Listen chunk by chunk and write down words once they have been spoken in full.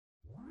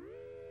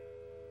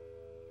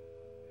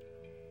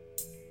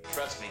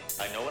Trust me,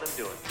 I know what I'm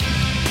doing.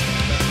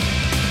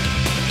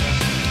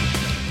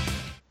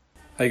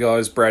 Hey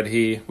guys, Brad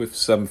here with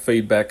some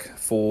feedback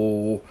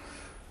for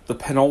the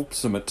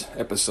penultimate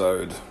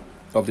episode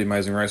of The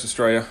Amazing Race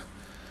Australia.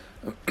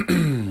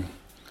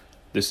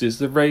 This is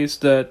the race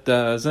that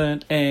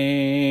doesn't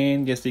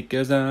end. Yes, it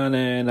goes on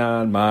and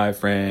on, my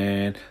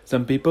friend.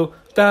 Some people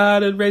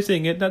started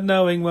racing it not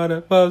knowing what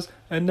it was,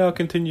 and now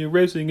continue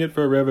racing it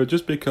forever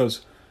just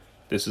because.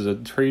 This is a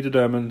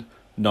predetermined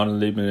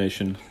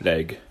non-elimination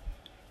leg.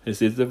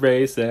 This is the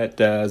race that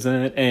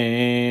doesn't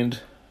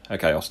end.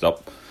 Okay, I'll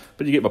stop.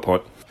 But you get my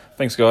point.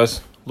 Thanks, guys.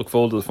 Look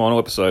forward to the final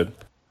episode.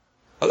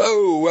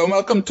 Hello and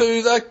welcome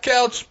to the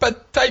Couch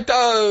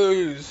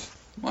Potatoes.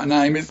 My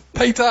name is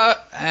Peter,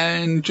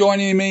 and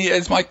joining me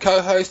as my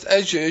co-host,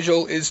 as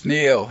usual, is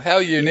Neil. How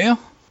are you, Neil?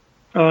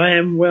 I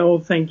am well,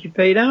 thank you,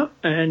 Peter,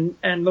 and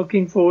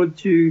looking forward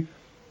to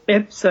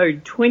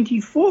episode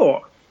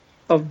 24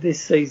 of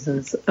this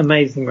season's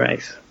Amazing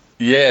Race.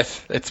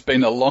 Yes, it's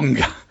been a long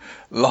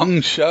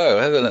show,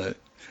 hasn't it?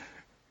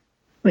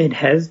 It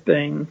has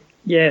been,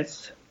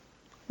 yes.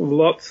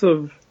 Lots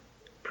of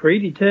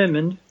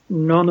predetermined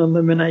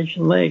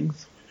non-elimination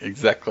legs.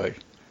 Exactly.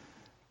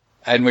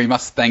 And we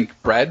must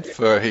thank Brad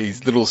for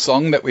his little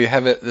song that we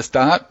have at the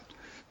start.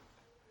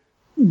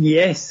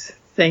 Yes,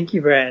 thank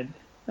you, Brad.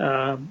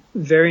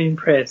 Very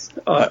impressed.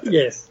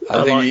 Yes,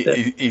 I think liked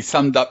it. he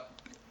summed up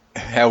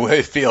how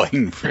we're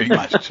feeling pretty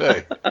much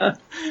too.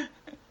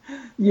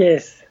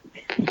 Yes,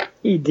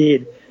 he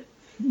did.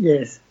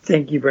 Yes,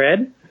 thank you,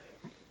 Brad.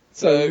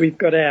 So we've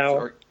got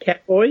our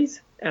Cowboys,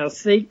 our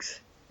Sikhs,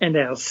 and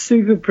our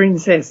Super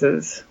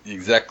Princesses.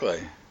 Exactly.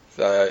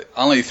 So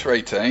only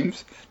 3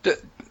 teams.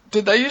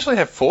 Did they usually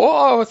have 4?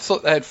 Oh, I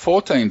thought they had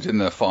 4 teams in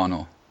the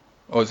final.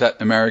 Or was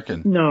that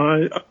American?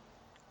 No,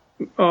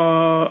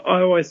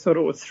 I always thought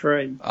it was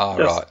 3. Oh,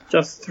 right.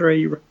 Just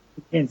 3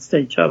 against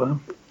each other.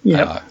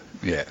 Yeah.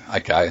 Yeah,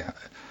 okay.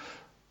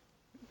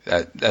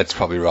 That's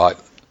probably right.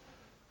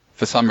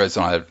 For some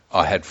reason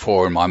I had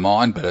 4 in my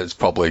mind, but it was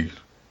probably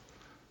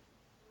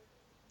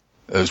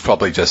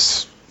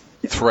just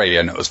 3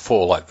 and it was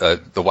 4 like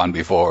the one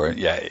before.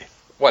 Yeah,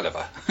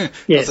 whatever.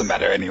 Yes. Doesn't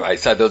matter anyway.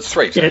 So there's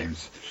 3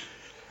 teams.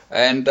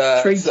 And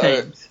 3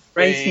 teams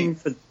racing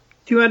for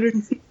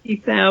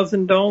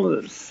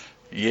 $250,000.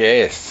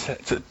 Yes,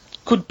 it's a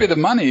good bit of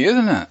money,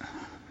 isn't it?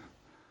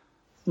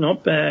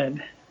 Not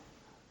bad.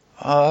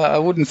 I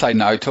wouldn't say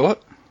no to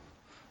it.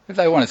 If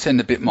they want to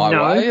send a bit my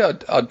way,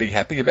 I'd be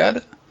happy about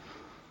it.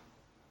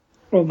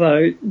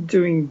 Although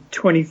doing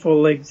 24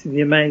 legs of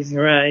the Amazing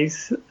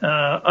Race,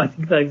 I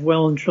think they've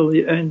well and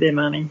truly earned their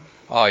money.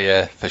 Oh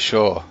yeah, for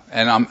sure.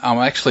 And I'm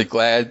actually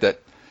glad that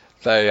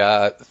they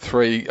are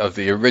 3 of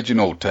the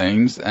original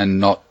teams and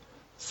not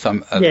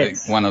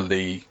one of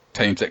the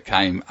teams that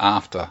came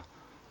after,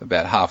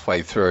 about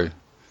halfway through.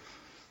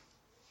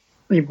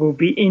 It will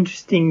be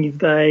interesting if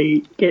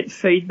they get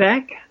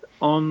feedback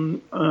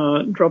on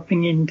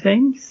dropping in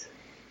teams.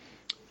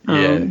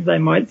 They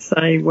might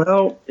say,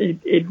 well,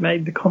 it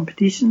made the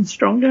competition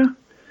stronger.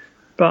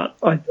 But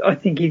I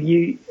think if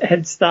you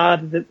had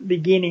started at the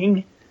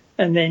beginning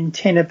and then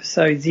 10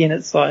 episodes in,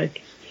 it's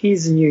like,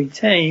 here's a new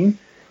team,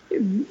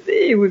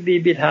 it would be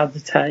a bit hard to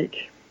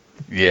take.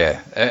 Yeah,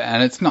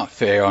 and it's not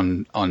fair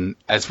on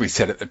as we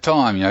said at the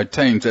time,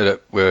 teams that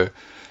were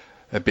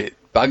a bit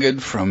buggered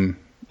from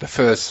the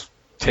first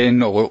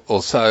 10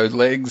 or so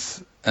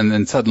legs, and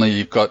then suddenly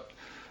you've got,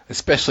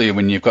 especially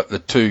when you've got the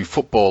 2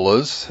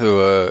 footballers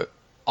who are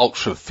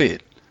ultra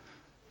fit,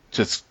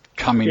 just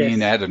coming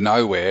in out of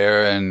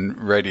nowhere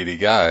and ready to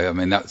go. I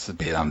mean, that's a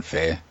bit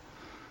unfair.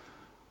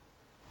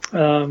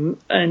 And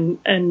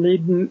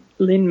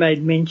Lynn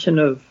made mention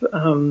of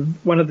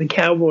one of the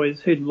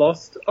Cowboys who'd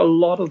lost a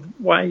lot of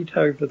weight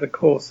over the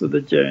course of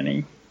the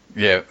journey.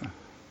 Yeah.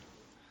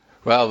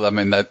 Well, I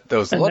mean, there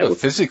was a lot of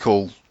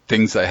physical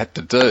things they had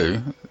to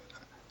do.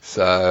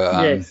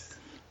 So,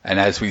 and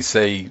as we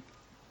see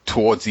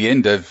towards the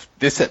end of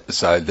this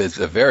episode, there's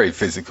a very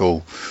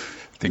physical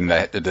thing they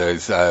had to do.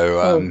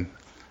 So, I'm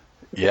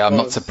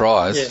not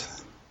surprised.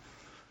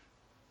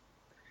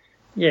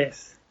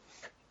 Yes.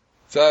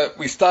 So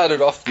we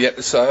started off the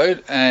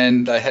episode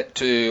and they had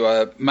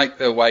to make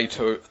their way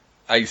to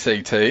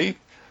ACT,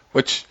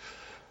 which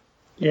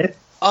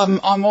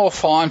I'm all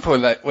fine for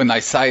that when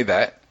they say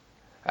that,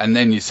 and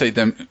then you see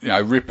them,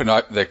 ripping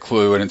open their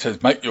clue and it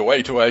says, make your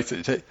way to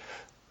ACT.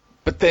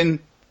 But then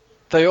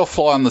they all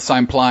fly on the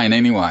same plane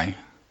anyway.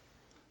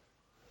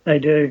 They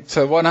do.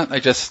 So why don't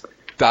they just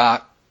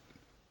start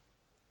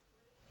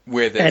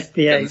where they're at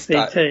the ACT?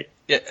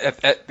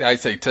 At the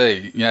ACT,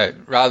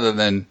 rather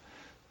than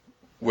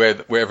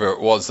wherever it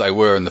was they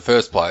were in the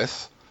first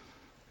place.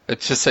 It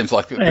just seems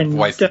like a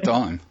waste of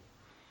time.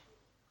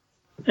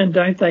 And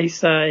don't they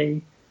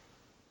say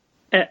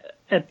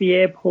at the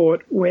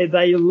airport where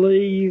they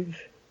leave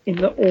in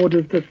the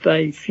order that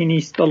they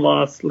finish the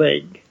last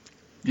leg?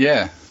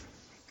 Yeah,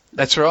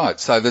 that's right.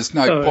 So there's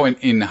no point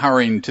in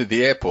hurrying to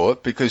the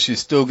airport because you're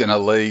still going to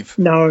leave.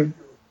 No.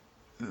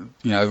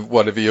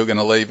 Whatever you're going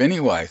to leave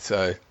anyway.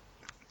 So.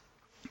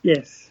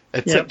 Yes.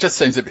 It just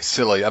seems a bit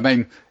silly. I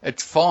mean,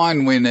 it's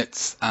fine when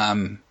it's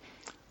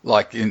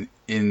like in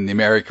the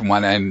American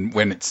one and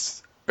when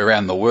it's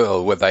around the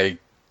world where they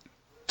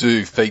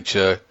do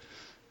feature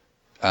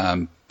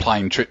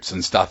plane trips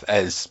and stuff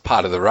as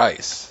part of the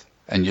race,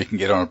 and you can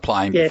get on a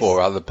plane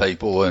before other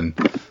people and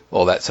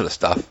all that sort of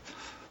stuff.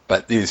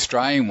 But the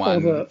Australian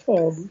one,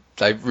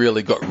 they've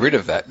really got rid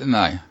of that, didn't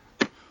they?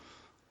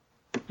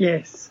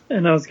 Yes,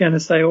 and I was going to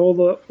say all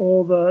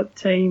the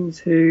teams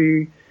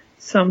who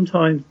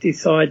sometimes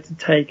decide to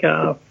take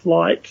a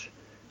flight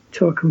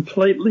to a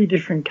completely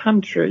different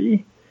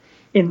country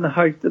in the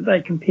hope that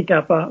they can pick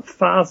up a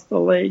faster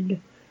leg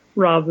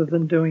rather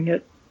than doing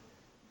it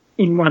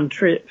in one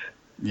trip.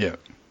 Yeah.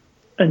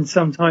 And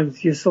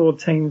sometimes you saw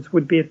teams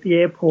would be at the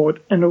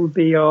airport and it would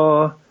be,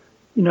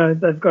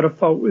 they've got a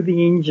fault with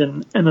the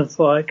engine, and it's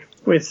like,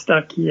 we're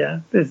stuck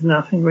here. There's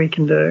nothing we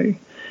can do.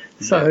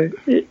 So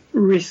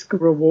risk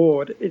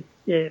reward,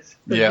 yes.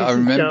 Yeah, I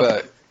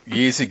remember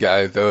years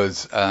ago there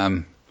was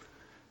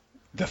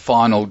the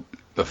final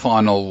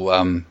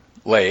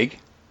leg,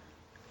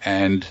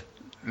 and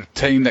the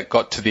team that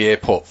got to the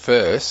airport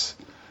first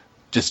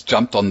just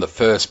jumped on the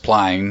first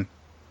plane,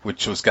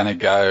 which was going to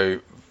go,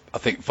 I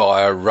think,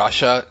 via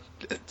Russia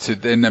to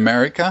then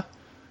America,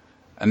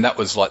 and that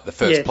was like the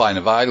first plane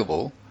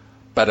available,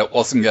 but it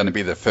wasn't going to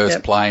be the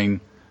first plane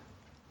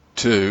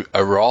to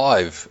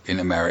arrive in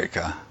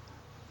America.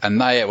 And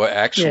they were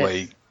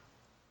actually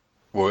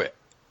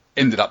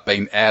ended up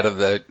being out of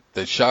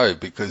the show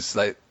because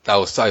they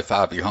were so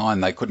far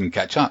behind they couldn't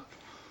catch up.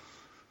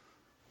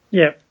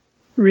 Yeah,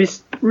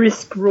 risk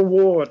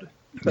reward.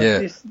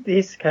 But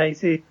this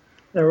case,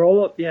 they're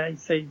all at the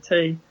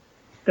ACT.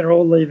 They're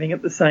all leaving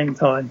at the same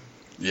time.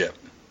 Yeah.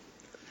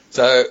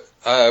 So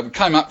we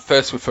came up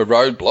first with a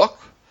roadblock,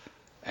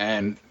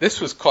 and this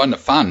was kind of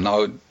fun.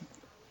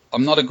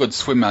 I'm not a good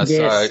swimmer,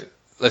 so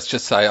let's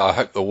just say I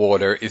hope the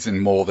water isn't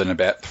more than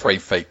about 3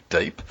 feet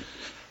deep.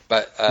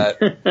 But I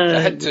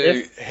had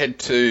to head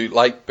to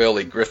Lake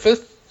Burley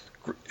Griffith.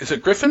 Is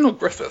it Griffin or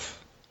Griffith?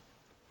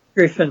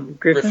 Griffin,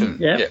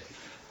 yeah.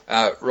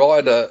 I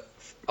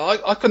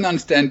couldn't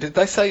understand. Did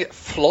they say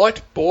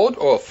flight board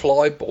or a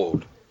fly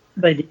board?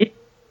 They did.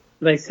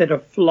 They said a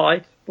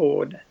flight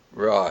board.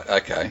 Right,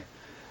 okay.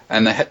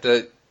 And they had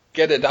to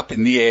get it up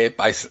in the air,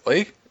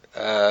 basically,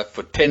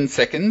 for 10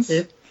 seconds.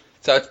 Yeah.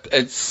 So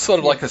it's sort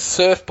of like a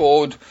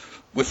surfboard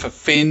with a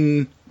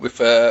fin, with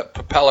a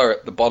propeller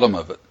at the bottom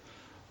of it.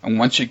 And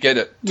once you get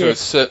it to a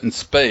certain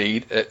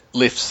speed, it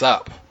lifts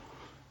up.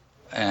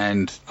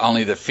 And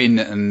only the fin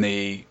and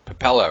the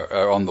propeller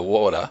are on the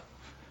water.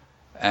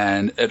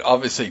 And it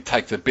obviously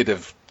takes a bit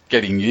of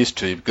getting used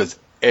to because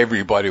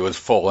everybody was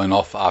falling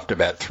off after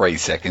about 3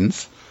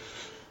 seconds.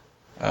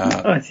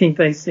 I think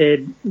they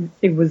said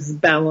it was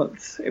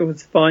balance. It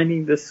was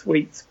finding the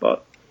sweet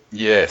spot.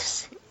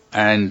 Yes.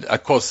 And,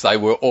 of course, they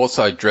were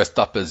also dressed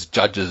up as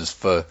judges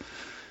for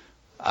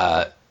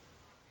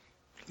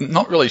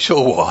not really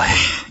sure why.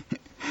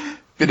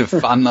 Bit of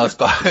fun, I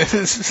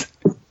suppose.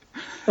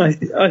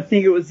 I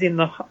think it was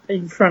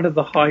in front of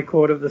the High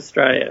Court of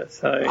Australia.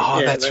 So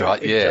that's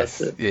right.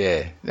 Yes,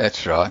 yeah,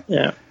 that's right.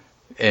 Yeah.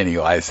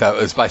 Anyway, so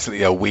it was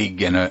basically a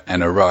wig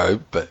and a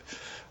robe, but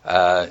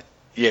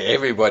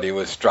everybody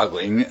was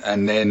struggling,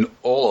 and then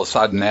all of a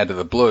sudden, out of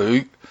the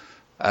blue,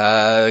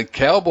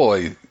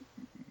 Cowboy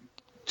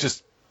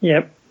just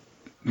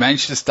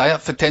managed to stay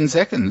up for 10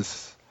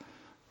 seconds,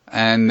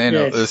 and then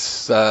it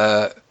was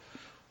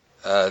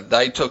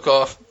they took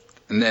off.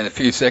 And then a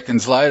few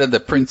seconds later, the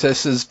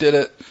Princesses did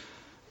it,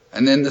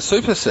 and then the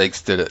Super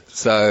Seeks did it.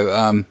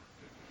 So,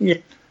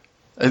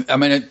 I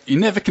mean, you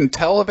never can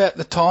tell about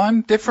the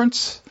time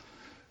difference,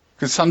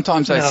 because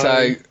sometimes they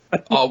say,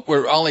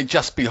 we're only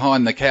just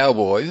behind the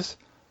Cowboys,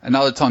 and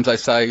other times they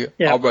say,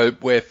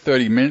 we're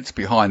 30 minutes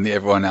behind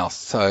everyone else.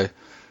 So,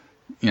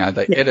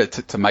 they edit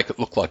it to make it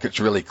look like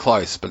it's really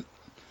close, but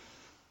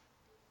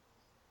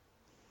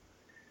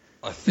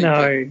I think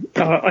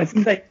I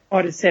think they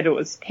might have said it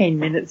was 10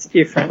 minutes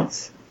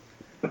difference.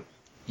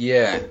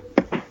 Yeah.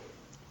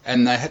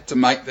 And they had to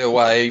make their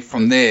way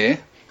from there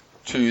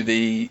to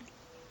the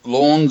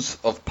lawns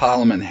of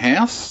Parliament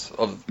House,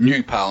 of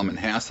New Parliament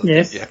House, I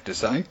think you have to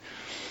say.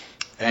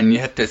 And you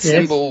had to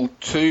assemble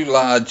 2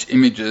 large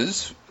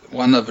images,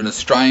 one of an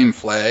Australian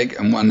flag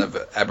and one of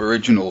an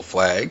Aboriginal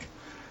flag.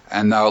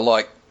 And they were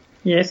like,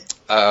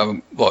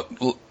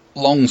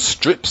 long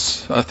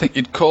strips, I think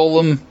you'd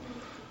call them.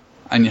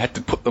 And you had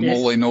to put them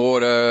all in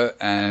order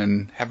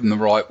and have them the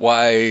right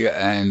way,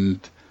 and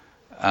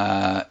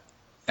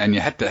you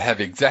had to have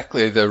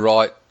exactly the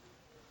right,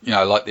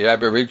 like the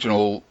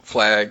Aboriginal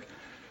flag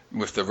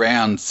with the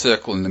round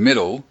circle in the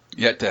middle.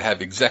 You had to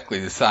have exactly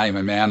the same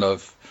amount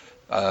of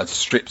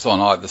strips on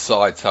either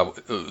side, so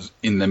it was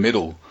in the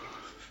middle.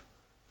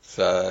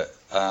 So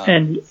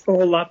and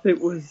all up,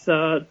 it was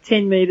 10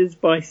 metres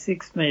by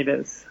 6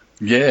 metres.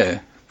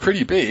 Yeah,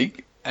 pretty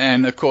big,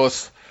 and of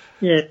course.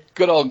 Yeah.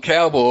 Good old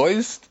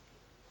Cowboys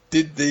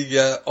did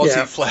the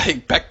Aussie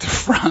flag back to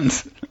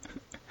front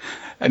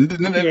and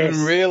didn't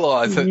even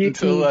realise it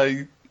until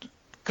they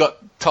got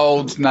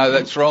told, no,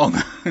 that's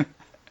wrong.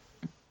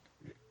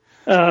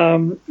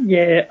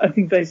 Yeah, I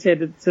think they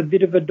said it's a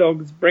bit of a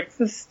dog's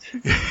breakfast,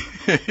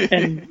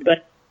 and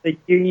the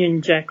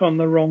Union Jack on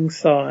the wrong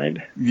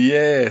side.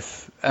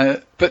 Yes,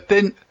 but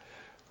then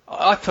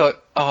I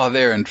thought, oh,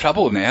 they're in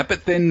trouble now.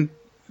 But then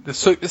the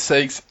Super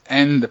Sikhs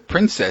and the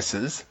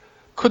Princesses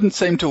couldn't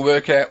seem to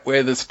work out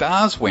where the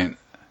stars went,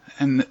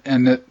 and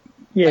it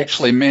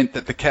actually meant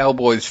that the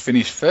Cowboys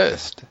finished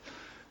first.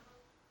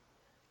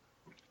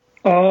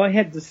 Oh, I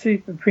had the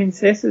Super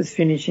Princesses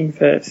finishing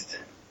first.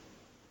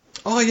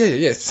 Oh,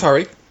 yeah,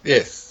 sorry.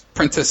 Yes,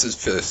 Princesses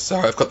first.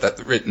 Sorry, I've got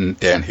that written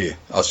down here.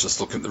 I was just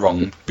looking at the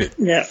wrong bit.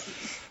 Yeah.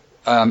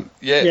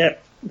 Yeah.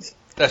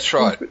 That's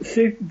right.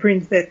 Super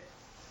Princess,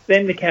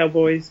 then the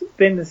Cowboys,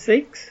 then the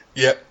Sikhs.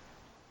 Yep.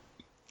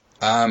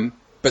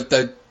 But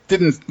there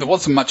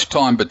wasn't much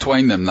time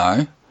between them,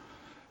 though.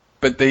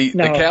 But the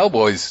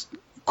Cowboys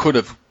could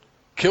have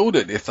killed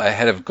it if they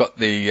had have got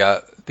the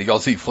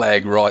Aussie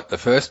flag right the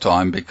first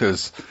time,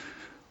 because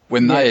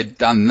when they had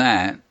done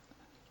that,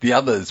 the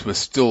others were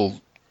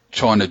still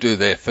trying to do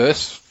their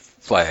first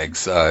flag.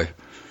 So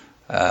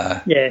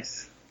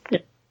yes,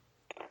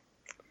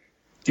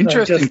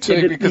 interesting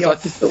too, because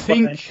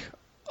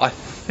I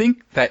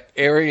think that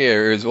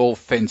area is all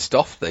fenced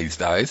off these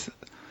days.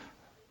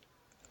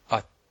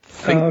 I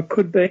think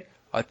could be.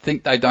 I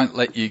think they don't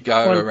let you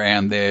go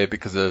around there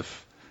because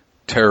of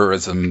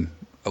terrorism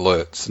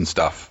alerts and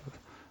stuff.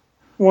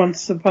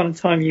 Once upon a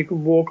time, you could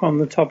walk on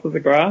the top of the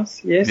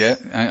grass. Yes. Yeah,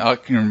 and I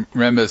can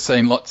remember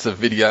seeing lots of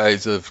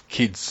videos of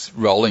kids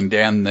rolling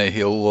down the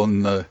hill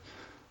on the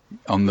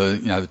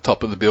the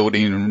top of the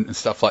building and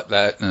stuff like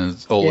that, and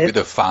it's all a bit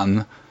of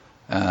fun.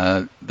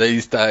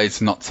 These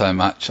days, not so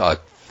much. I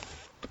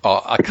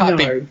can't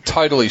be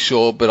totally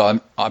sure,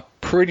 but I'm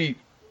pretty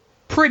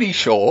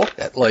sure,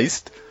 at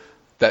least,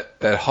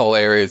 that whole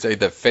area is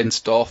either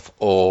fenced off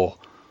or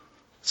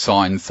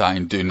signs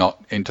saying "do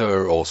not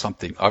enter" or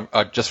something.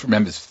 I just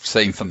remember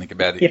seeing something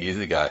about it years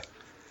ago.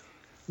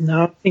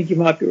 No, I think you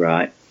might be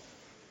right.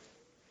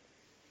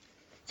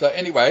 So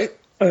anyway,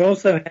 I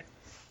also had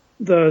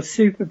the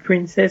Super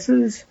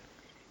Princesses.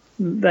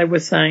 They were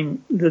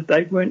saying that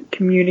they weren't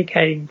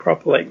communicating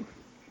properly.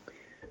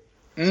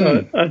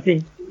 So I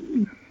think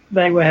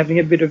they were having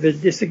a bit of a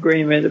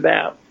disagreement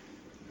about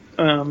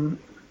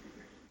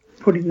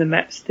putting the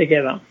maps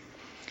together.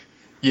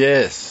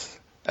 Yes,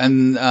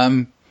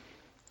 and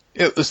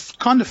it was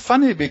kind of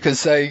funny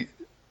because they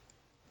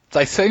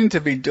seemed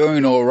to be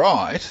doing all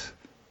right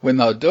when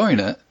they were doing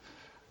it,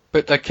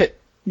 but they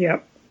kept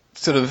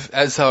sort of,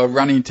 as they were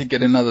running to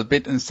get another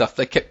bit and stuff,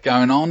 they kept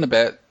going on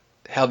about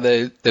how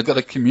they've got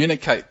to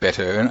communicate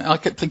better, and I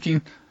kept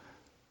thinking,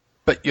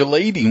 but you're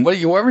leading, what are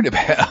you worried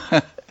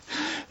about?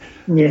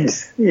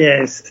 Yes.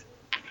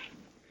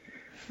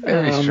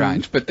 Very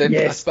strange, but then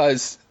I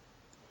suppose,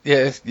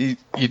 you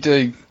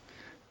do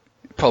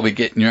probably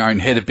get in your own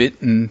head a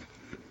bit and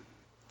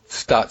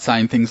start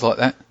saying things like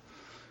that.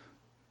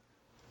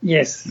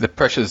 Yes. The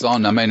pressure's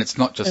on. I mean, it's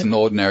not just an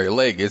ordinary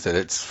leg, is it?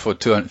 It's for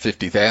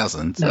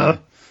 250,000. So.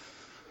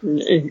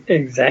 No,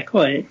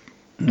 exactly.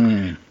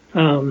 And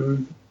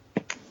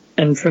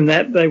from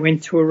that, they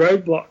went to a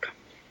roadblock.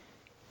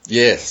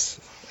 Yes,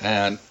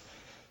 and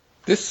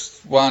this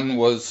one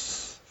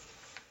was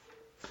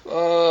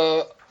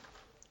a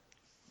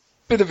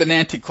bit of an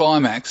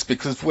anticlimax,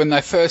 because when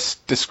they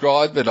first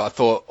described it, I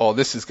thought, oh,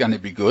 this is going to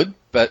be good,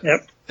 but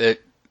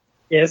it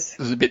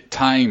was a bit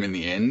tame in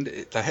the end.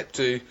 They had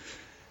to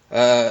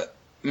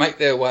make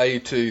their way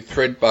to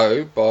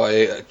Thredbo by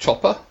a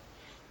chopper,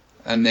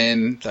 and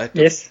then they had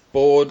to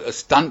board a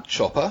stunt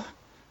chopper,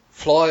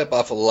 fly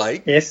above a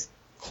lake,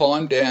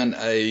 climb down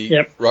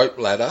a rope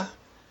ladder,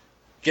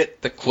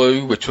 get the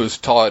clue, which was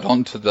tied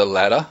onto the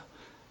ladder,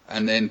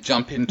 and then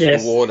jump into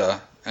the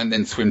water and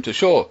then swim to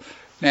shore.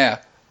 Now,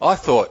 I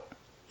thought,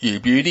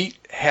 you beauty,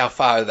 how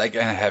far are they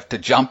going to have to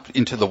jump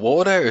into the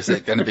water? Is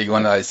it going to be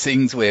one of those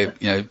things where,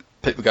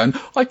 people going,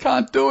 I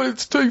can't do it,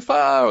 it's too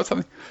far, or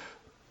something?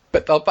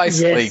 But they're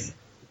basically,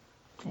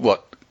 a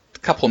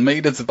couple of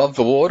metres above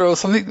the water or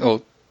something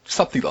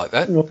like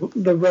that? Well,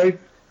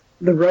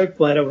 the rope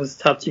ladder was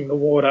touching the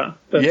water.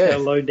 That's how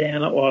low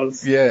down it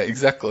was. Yeah,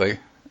 exactly.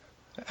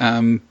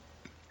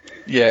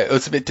 It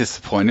was a bit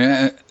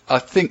disappointing. I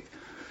think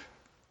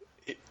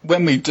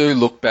when we do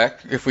look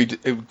back, if we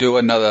do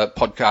another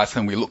podcast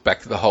and we look back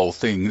at the whole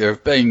thing, there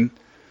have been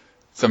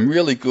some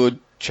really good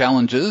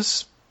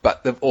challenges,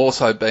 but there have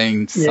also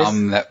been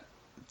some that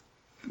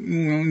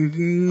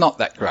not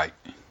that great.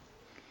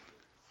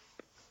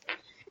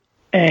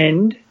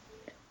 And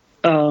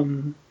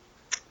the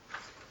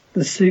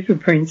Super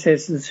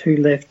Princesses who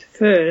left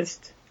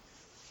first,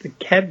 the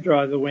cab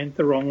driver went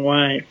the wrong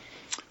way.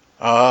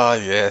 Ah,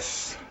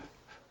 yes.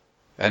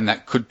 And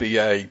that could be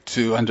a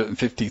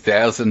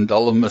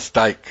 $250,000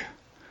 mistake.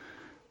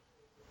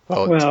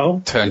 Well,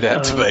 it turned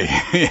out to be.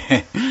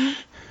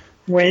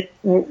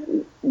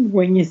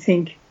 When you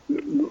think,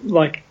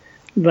 like,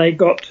 they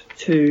got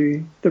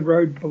to the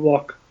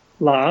roadblock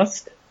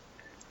last,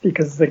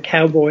 because the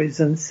Cowboys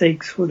and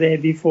Sikhs were there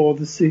before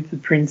the Super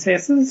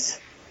Princesses.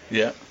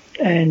 Yeah.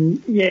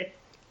 And yet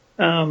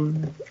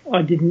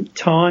I didn't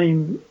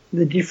time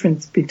the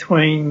difference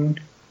between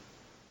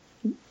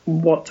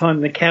what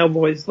time the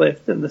Cowboys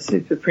left and the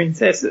Super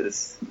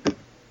Princesses.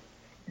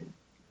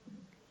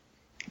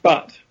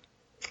 But,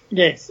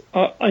 yes,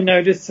 I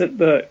noticed that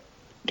the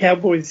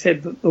Cowboys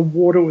said that the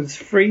water was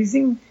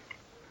freezing.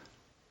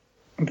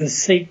 The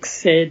Sikhs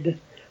said,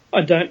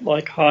 I don't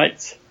like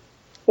heights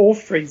or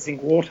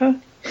freezing water.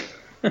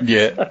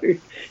 Yeah. So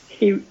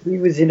he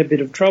was in a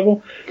bit of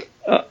trouble.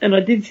 And I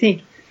did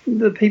think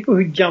the people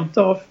who jumped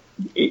off,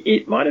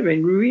 it might have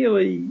been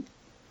really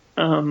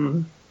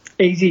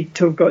easy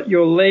to have got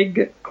your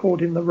leg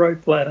caught in the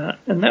rope ladder,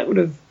 and that would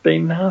have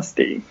been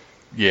nasty.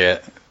 Yeah,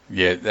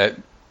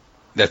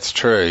 that's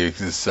true,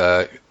 because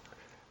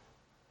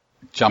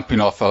jumping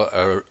off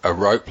a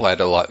rope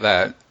ladder like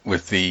that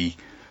with the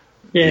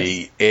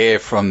air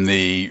from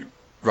the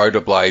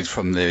rotor blades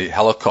from the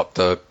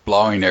helicopter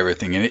blowing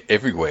everything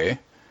everywhere,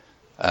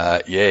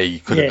 you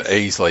could have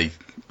easily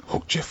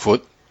hooked your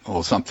foot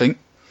or something.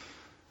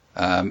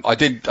 I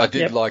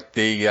did like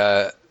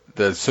the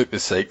Super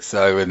Sikh.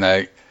 So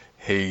when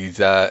he's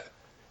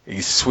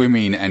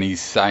swimming and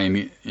he's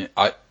saying,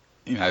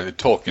 they're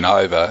talking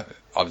over,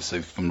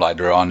 obviously from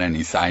later on, and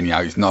he's saying,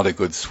 he's not a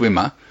good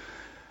swimmer,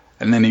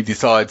 and then he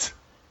decides,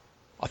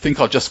 I think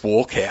I'll just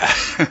walk out.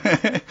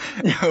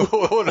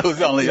 Water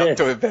was only up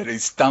to about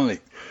his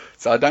stomach,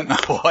 so I don't know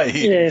why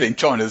he'd been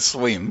trying to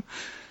swim.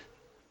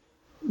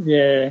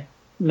 Yeah.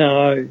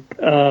 No,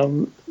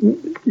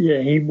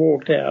 he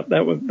walked out.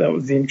 That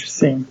was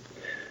interesting.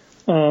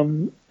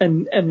 And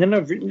then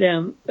I've written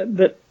down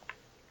that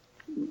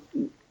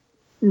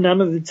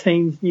none of the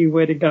teams knew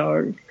where to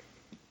go.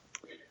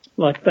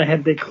 Like, they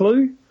had their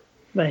clue,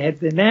 they had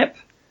their nap,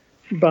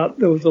 but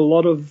there was a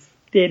lot of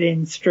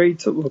dead-end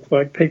streets it looked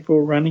like people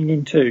were running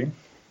into.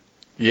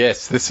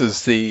 Yes, this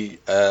is the,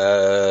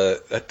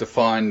 had to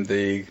find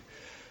the,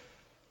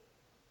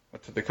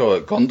 what do they call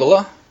it,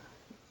 gondola?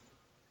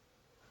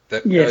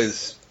 That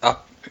goes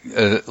up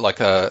like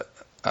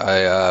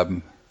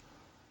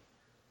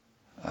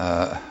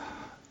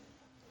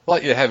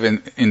like you have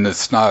in the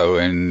snow,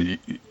 and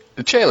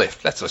the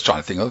chairlift. That's what I was trying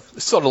to think of.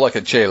 It's sort of like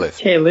a chairlift.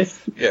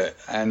 Chairlift. Yeah,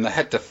 and they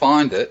had to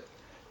find it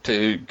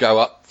to go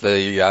up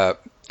the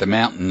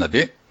mountain a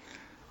bit,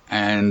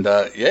 and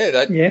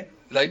they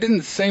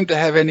didn't seem to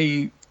have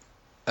any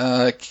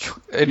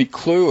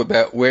clue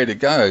about where to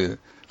go.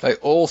 They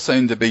all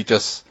seemed to be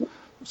just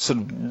sort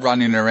of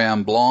running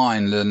around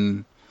blind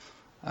and.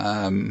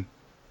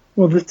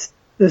 Well,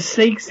 the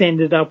Sikhs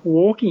ended up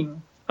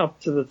walking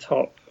up to the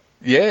top.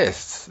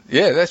 Yes,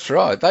 that's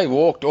right. They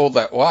walked all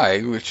that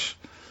way, which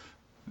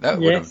that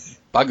would have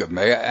buggered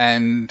me,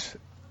 and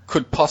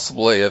could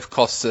possibly have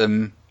cost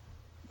them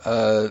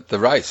the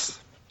race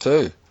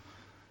too.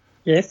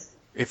 Yes.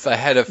 If they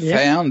had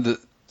found it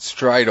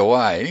straight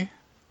away,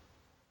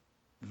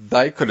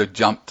 they could have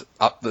jumped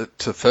up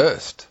to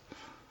first.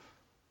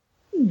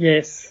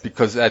 Yes.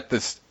 Because at the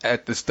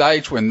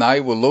stage when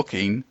they were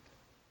looking,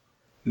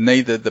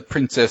 neither the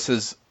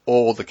princesses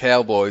or the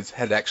Cowboys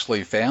had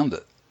actually found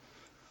it.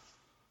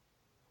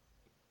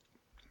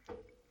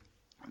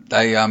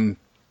 And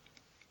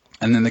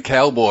then the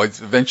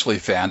Cowboys eventually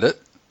found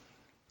it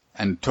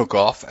and took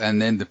off,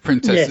 and then the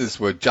princesses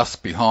were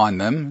just behind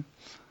them.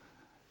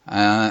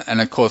 And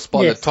of course,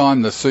 by the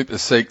time the Super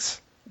Sikhs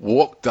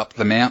walked up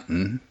the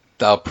mountain,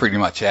 they were pretty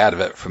much out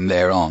of it from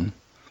there on.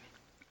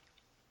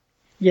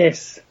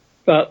 Yes,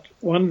 but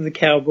one of the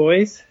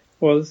Cowboys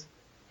was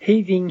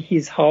heaving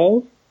his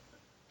hole.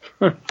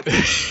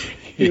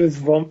 He was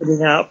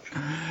vomiting up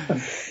a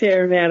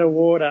fair amount of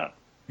water.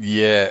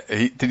 Yeah,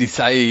 did he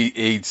say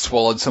he'd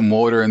swallowed some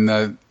water in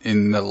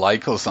the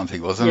lake or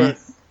something, wasn't it?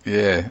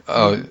 Yeah.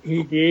 Oh,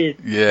 he did.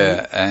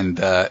 Yeah, and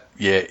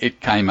it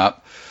came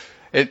up.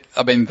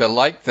 The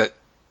lake that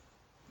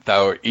they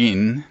were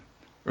in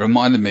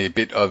reminded me a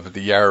bit of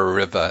the Yarra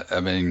River. I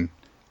mean,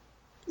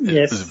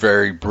 it was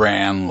very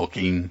brown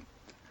looking,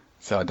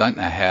 so I don't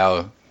know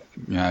how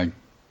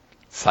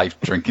safe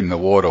drinking the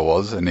water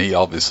was, and he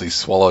obviously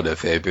swallowed a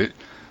fair bit.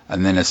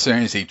 And then as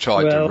soon as he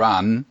tried to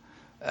run,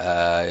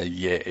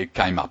 it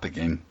came up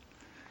again.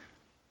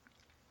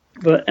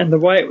 And the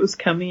way it was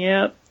coming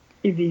out,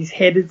 if his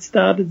head had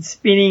started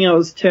spinning, I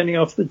was turning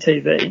off the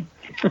TV.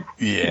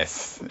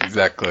 Yes,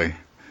 exactly.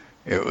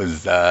 It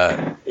was,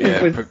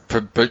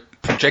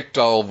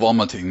 projectile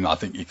vomiting, I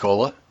think you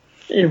call it.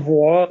 It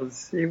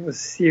was. It was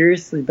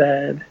seriously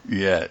bad.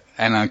 Yeah,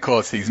 and of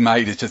course his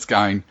mate is just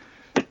going,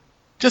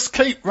 just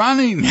keep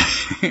running.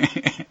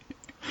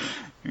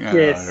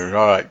 Yes.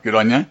 Right, good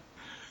on you.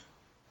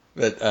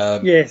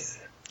 But yes.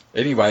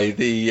 Anyway,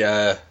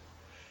 this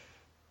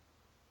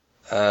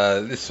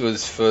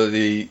was for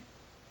the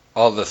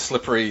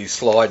slippery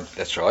slide.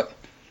 That's right.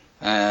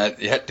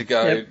 You had to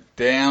go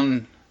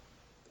down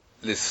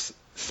this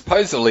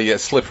supposedly a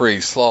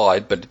slippery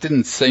slide, but it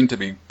didn't seem to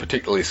be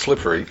particularly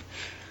slippery.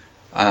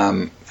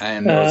 And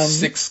there were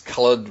 6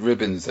 coloured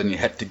ribbons, and you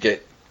had to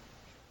get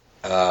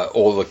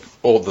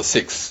all the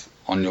 6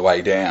 on your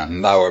way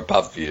down. They were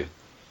above you.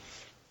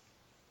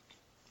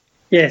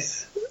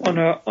 Yes, on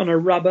a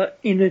rubber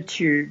inner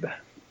tube.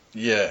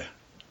 Yeah.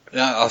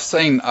 I've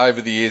seen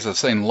over the years, I've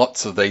seen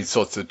lots of these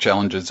sorts of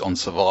challenges on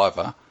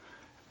Survivor,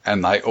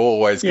 and they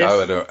always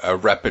go at a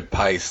rapid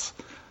pace.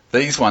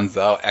 These ones,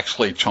 they're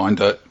actually trying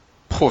to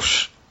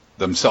push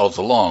themselves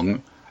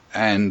along,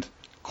 and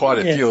quite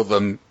a few of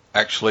them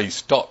actually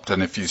stopped.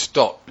 And if you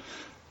stopped,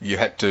 you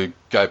had to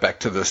go back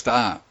to the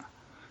start.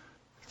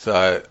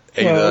 So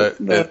either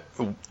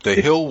the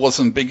hill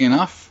wasn't big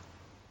enough,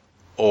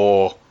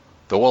 or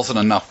there wasn't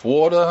enough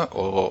water,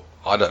 or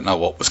I don't know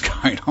what was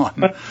going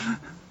on.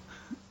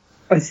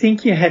 I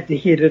think you had to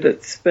hit it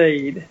at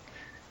speed.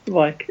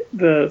 Like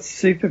the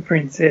Super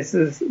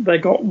Princesses, they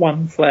got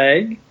 1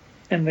 flag,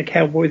 and the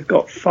Cowboys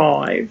got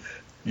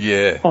 5.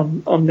 Yeah.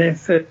 On their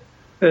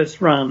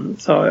first run.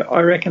 So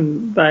I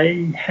reckon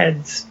they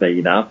had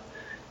speed up,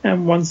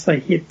 and once they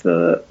hit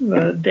the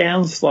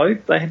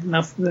downslope, they had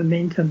enough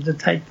momentum to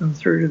take them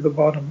through to the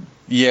bottom.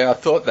 Yeah, I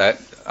thought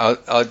that.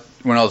 I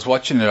when I was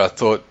watching it, I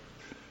thought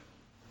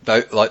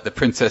like the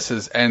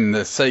Princesses and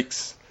the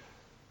Sikhs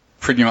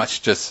pretty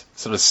much just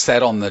sort of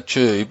sat on the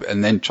tube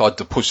and then tried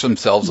to push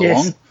themselves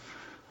along.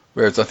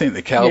 Whereas I think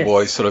the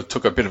Cowboys sort of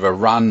took a bit of a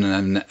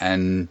run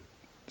and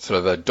sort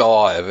of a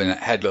dive, and it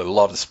had a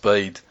lot of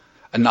speed,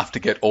 enough to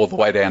get all the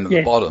way down to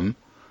the bottom.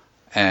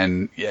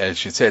 And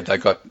as you said, they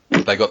got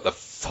the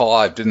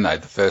 5, didn't they?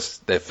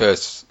 Their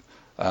first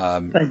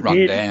run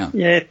down.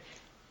 Yeah.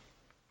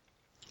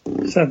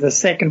 So the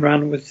second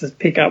run was to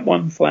pick up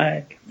 1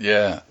 flag.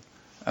 Yeah.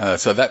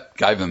 So that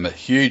gave them a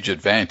huge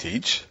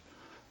advantage.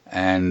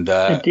 And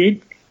it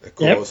did. Of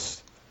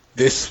course,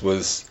 this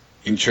was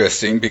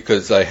interesting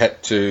because they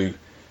had to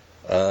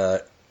go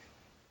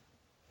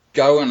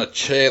on a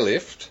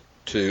chairlift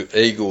to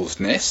Eagle's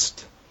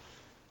Nest,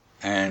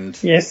 and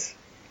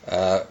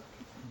there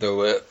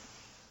were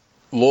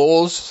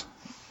laws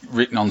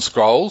written on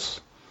scrolls,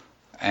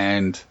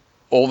 and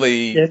all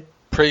the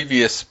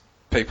previous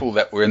people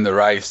that were in the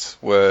race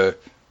were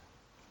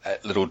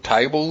at little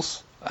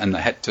tables, and they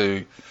had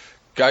to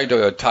go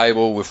to a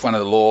table with one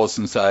of the laws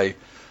and say,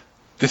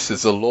 "This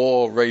is the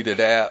law, read it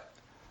out,"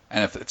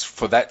 and if it's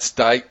for that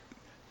state,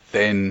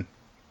 then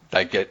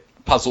they get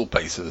puzzle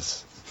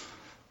pieces.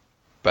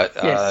 But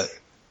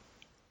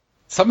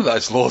some of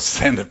those laws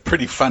sounded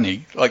pretty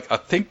funny. Like, I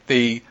think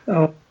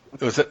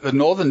was it the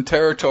Northern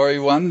Territory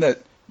one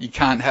that you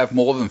can't have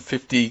more than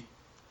 50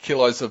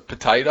 kilos of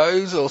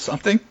potatoes or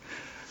something?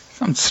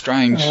 Some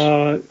strange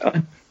rules.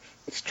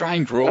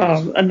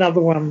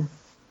 Another one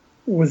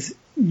was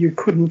you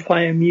couldn't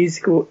play a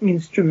musical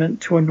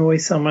instrument to annoy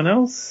someone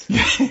else.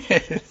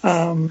 Yes.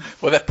 Well,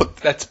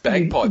 that's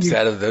bagpipes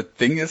out of the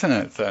thing, isn't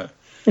it? So.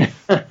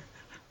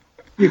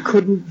 You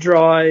couldn't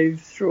drive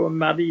through a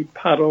muddy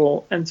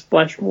puddle and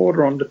splash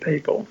water onto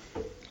people.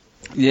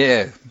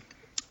 Yeah.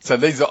 So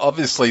these are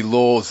obviously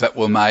laws that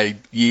were made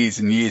years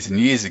and years and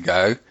years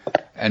ago,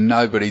 and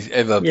nobody's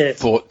ever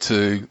thought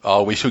to,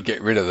 we should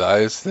get rid of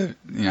those.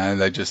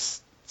 They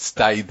just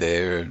stayed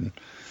there,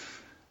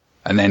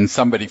 and then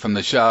somebody from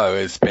the show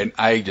has spent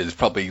ages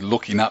probably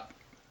looking up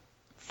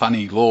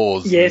funny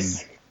laws.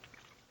 Yes.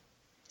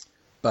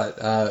 But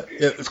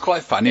it was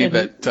quite funny,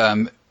 but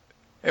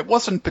it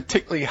wasn't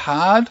particularly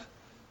hard.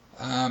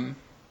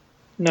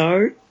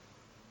 No.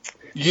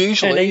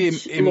 Usually,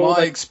 in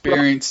my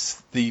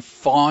experience, the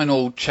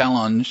final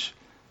challenge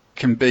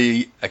can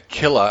be a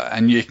killer,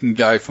 and you can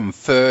go from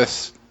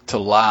first to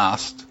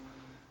last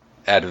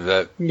out of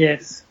the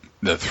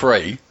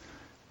 3,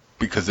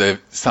 because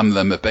some of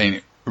them have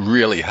been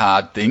really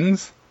hard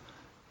things.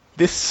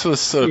 This was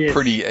sort of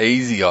pretty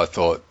easy, I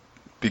thought,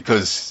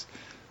 because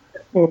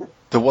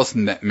there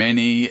wasn't that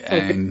many,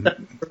 and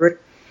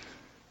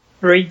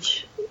for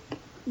each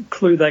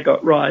clue they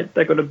got right,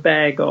 they got a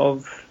bag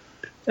of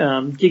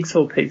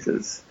jigsaw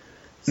pieces.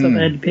 So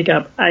they had to pick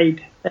up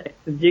 8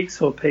 bags of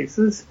jigsaw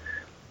pieces,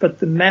 but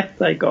the map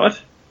they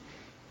got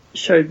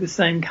showed the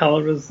same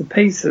colour as the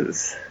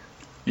pieces.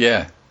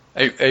 Yeah,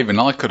 even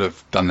I could have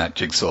done that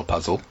jigsaw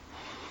puzzle.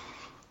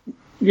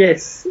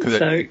 Yes, because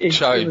it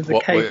showed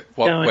what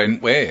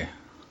went where.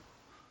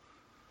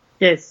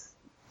 Yes,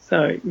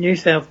 so New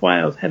South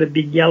Wales had a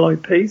big yellow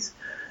piece,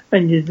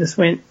 and you just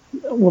went,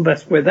 well,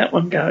 that's where that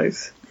one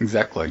goes.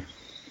 Exactly.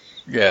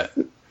 Yeah.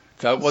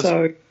 So it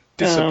was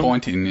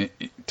disappointing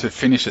to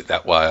finish it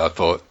that way, I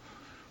thought.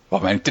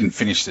 Well, I mean, it didn't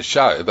finish the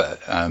show, but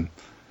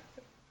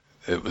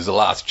it was the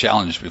last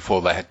challenge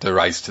before they had to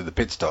race to the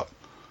pit stop.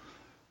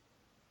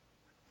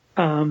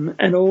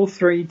 And all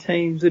 3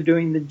 teams are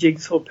doing the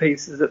jigsaw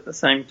pieces at the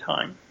same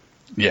time.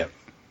 Yeah,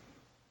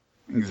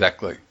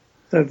 exactly.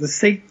 So the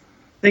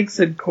Sikhs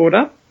had caught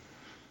up,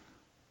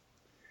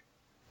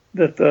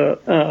 that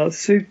the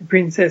Super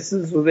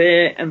Princesses were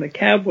there and the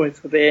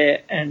Cowboys were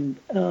there, and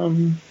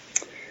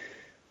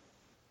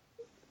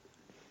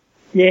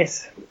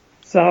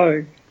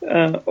so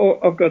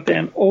I've got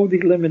down all the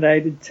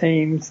eliminated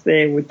teams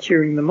there were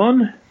cheering them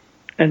on,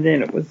 and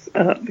then it was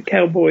the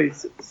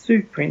Cowboys,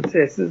 Super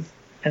Princesses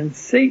and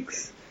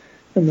Sikhs,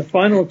 And the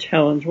final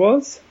challenge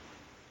was?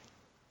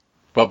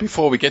 Well,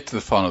 before we get to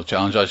the final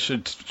challenge, I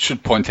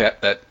should point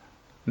out that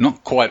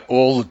not quite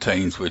all the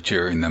teams were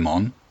cheering them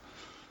on.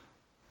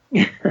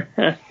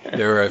 There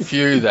were a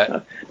few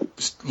that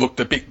looked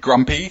a bit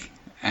grumpy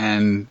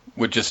and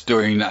were just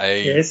doing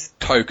a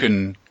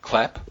token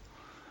clap.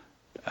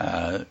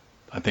 I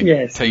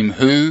think Team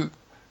Who,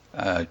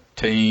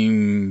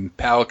 Team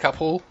Power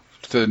Couple,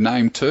 to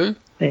name two.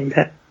 Team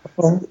Power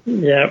Couple,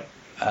 yeah.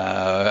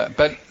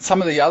 But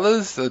some of the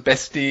others, the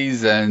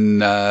Besties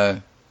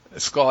and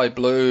Sky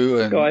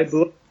Blue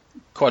and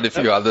quite a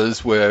few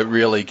others were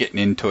really getting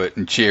into it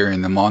and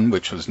cheering them on,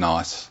 which was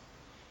nice.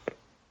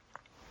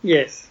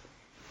 Yes,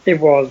 it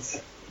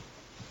was.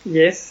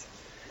 Yes.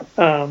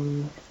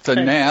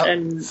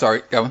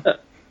 Sorry, go on.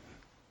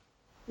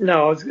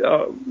 No,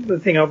 the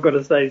thing I've got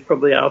to say is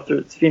probably after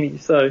it's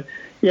finished. So,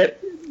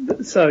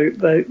 so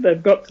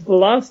they've got to the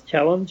last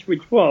challenge,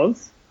 which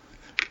was?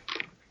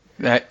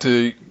 They had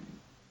to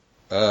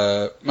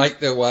make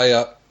their way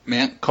up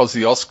Mount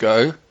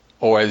Kosciuszko,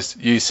 or as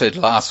you said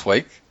last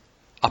week,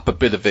 up a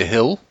bit of a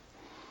hill,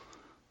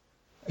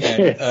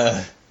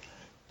 and,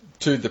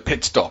 to the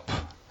pit stop.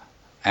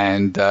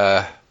 And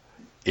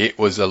it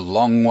was a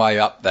long way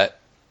up that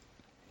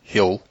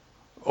hill,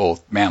 or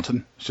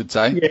mountain, I should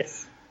say.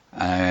 Yes.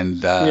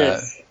 And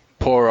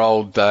poor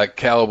old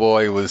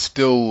cowboy was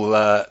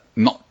still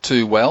not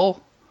too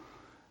well.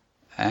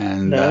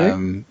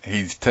 And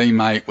his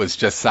teammate was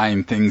just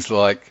saying things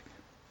like,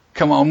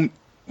 "Come on,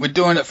 we're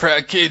doing it for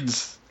our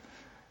kids."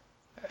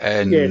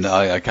 And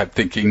I kept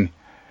thinking,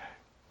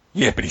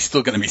 yeah, but he's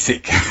still going to be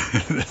sick.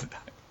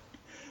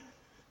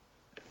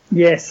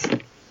 Yes.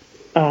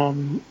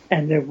 And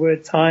there were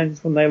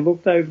times when they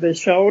looked over their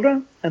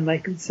shoulder and they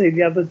could see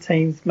the other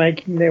teams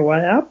making their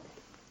way up.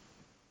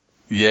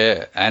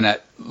 Yeah, and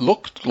it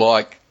looked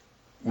like,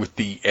 with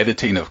the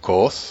editing, of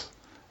course,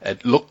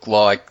 it looked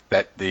like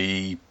that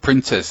the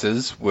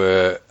princesses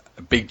were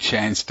a big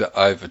chance to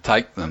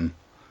overtake them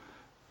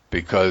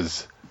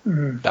because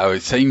they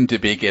seemed to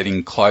be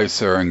getting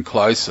closer and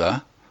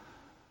closer.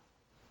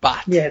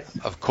 But,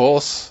 of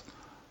course,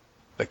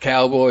 the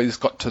Cowboys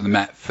got to the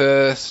mat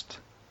first,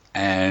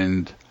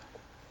 and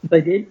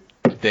they did.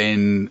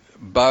 Then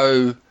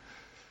Bo,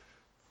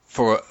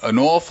 for an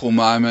awful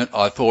moment,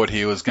 I thought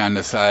he was going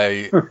to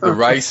say, "The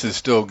race is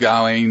still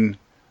going,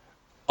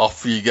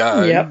 off you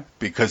go,"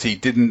 because he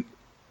didn't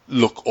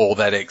look all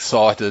that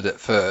excited at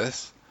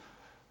first.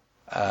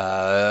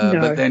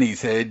 But then he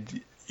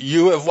said,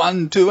 "You have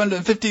won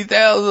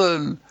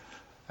 250,000,"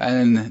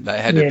 and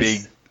they had a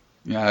big,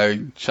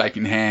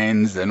 shaking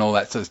hands and all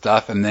that sort of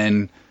stuff, and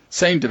then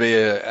seemed to be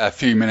a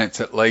few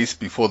minutes at least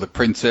before the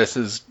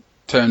princesses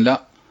turned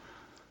up.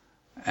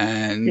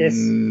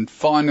 And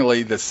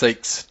finally the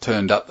Sikhs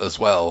turned up as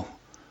well.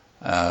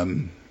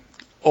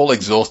 All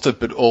exhausted,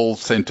 but all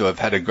seemed to have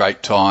had a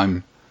great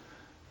time.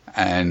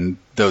 And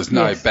there was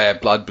no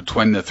bad blood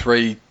between the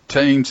three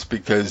teams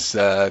because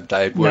they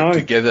had worked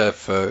together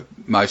for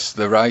most of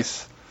the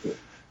race.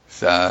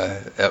 So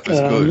that was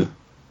good.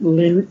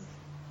 Lynn,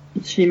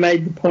 she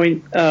made the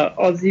point,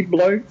 Aussie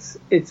blokes,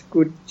 it's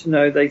good to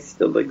know they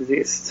still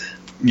exist.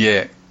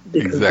 Yeah,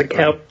 because exactly.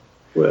 The Cowboys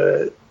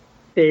were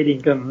fair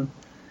dinkum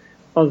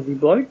Aussie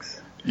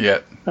blokes. Yeah.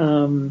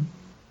 And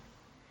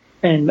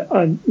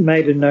I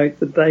made a note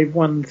that they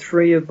won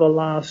 3 of the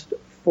last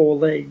 4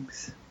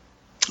 legs.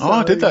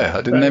 So did they?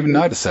 I didn't even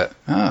notice that.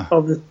 Oh.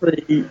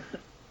 Obviously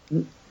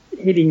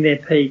hitting their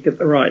peak at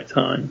the right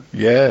time.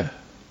 Yeah.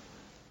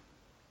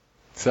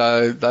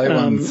 So they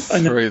won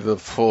 3 of the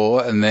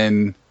 4, and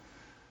then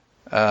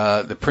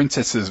the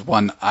princesses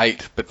won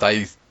 8, but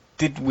they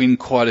did win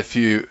quite a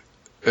few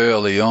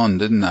early on,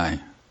 didn't they?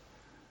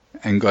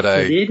 And got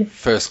a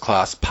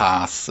first-class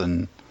pass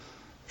and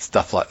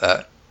stuff like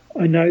that.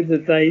 I know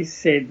that they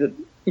said that,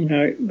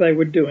 they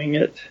were doing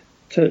it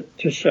to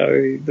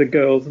show the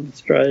girls of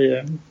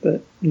Australia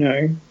that,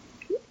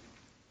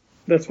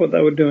 that's what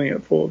they were doing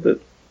it for.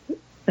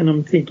 And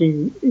I'm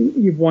thinking,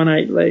 you've won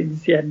 8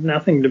 legs, you had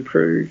nothing to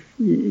prove.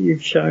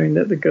 You've shown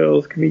that the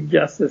girls can be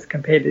just as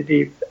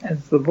competitive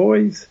as the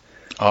boys.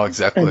 Oh,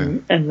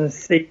 exactly. And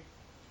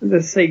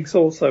the Sikhs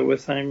also were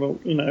saying, well,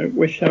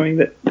 we're showing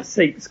that the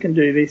Sikhs can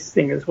do this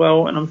thing as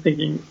well. And I'm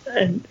thinking,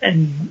 and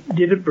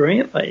did it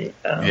brilliantly.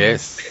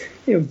 Yes.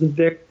 It was a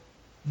very,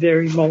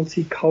 very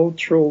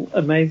multicultural,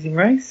 amazing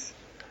race.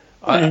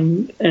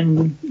 And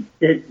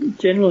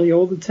generally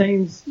all the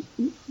teams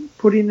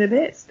put in their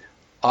best.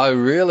 I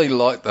really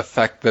like the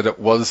fact that it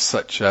was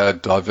such a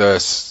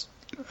diverse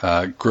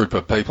group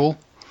of people.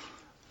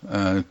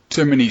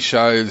 Too many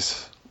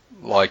shows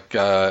like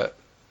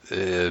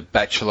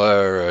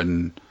Bachelor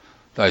and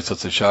those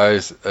sorts of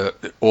shows,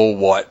 all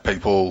white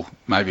people,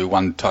 maybe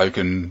one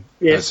token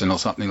person or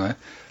something like that.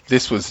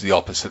 This was the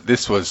opposite.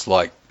 This was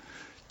like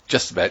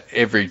just about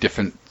every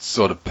different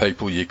sort of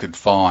people you could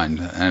find,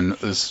 and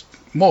it was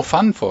more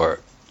fun for it.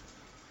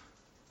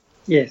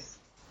 Yes.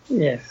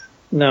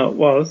 No, it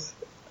was.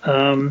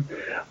 But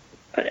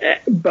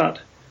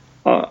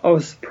I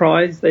was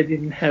surprised they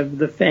didn't have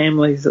the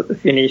families at the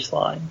finish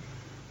line.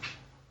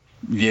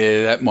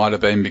 Yeah, that might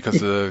have been because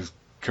of the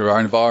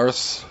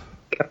coronavirus.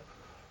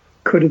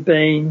 Could have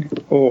been,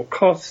 or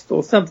cost,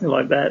 or something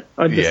like that.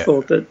 I just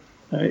thought that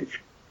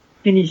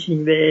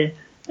finishing there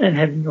and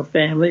having your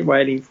family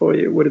waiting for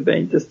you would have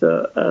been just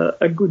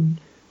a good,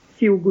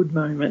 feel-good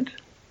moment.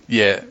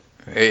 Yeah,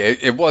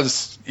 it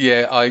was.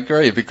 Yeah, I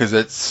agree, because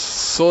it's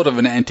sort of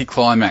an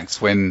anticlimax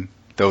when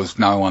there was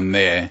no one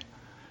there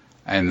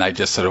and they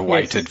just sort of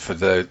waited for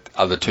the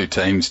other two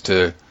teams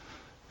to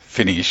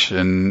finish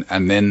and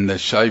then the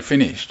show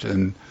finished.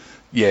 And,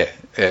 to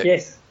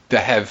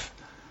have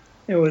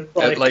it was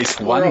like at least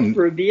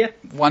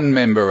one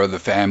member of the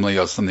family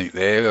or something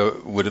there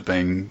would have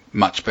been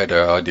much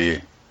better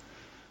idea.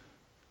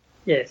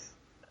 Yes.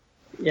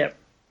 Yep.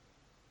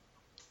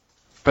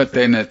 But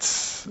then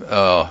it's, who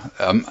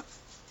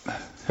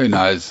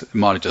knows, it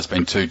might have just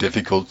been too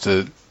difficult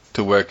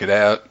to work it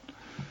out.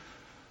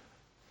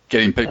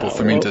 Getting people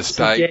from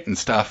interstate and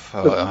stuff,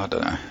 I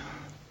don't know.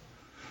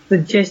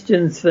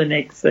 Suggestions for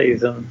next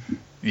season.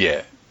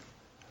 Yeah.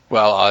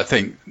 Well, I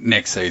think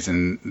next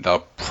season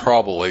they'll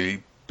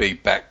probably be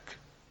back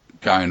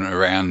going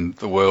around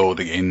the world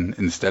again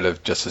instead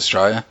of just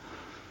Australia,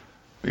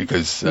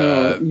 because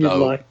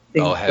they'll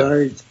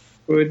have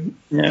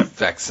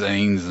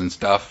vaccines and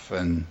stuff,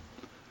 and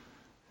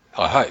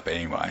I hope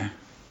anyway.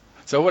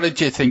 So what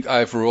did you think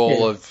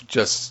overall of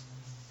just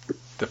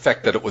the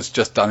fact that it was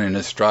just done in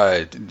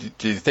Australia?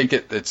 Do you think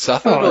it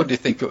suffered, or do you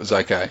think it was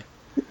okay?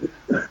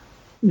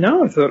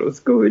 No, I thought it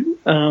was good.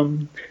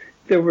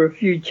 There were a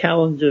few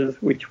challenges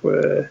which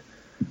were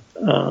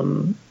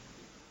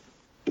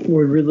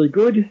really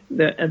good.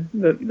 There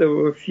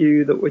were a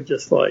few that were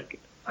just like,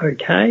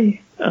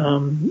 okay.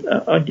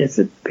 I guess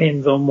it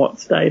depends on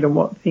what state and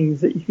what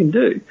things that you can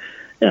do.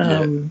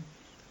 You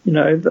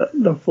know,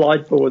 the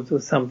flight boards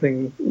was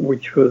something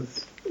which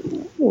was,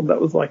 well, that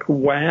was like,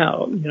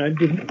 wow, you know,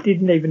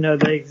 didn't even know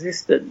they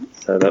existed.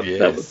 So that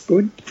was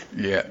good.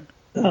 Yeah.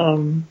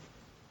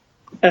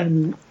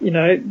 And, you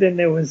know, then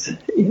there was,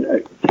 you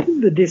know,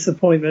 the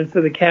disappointment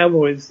for the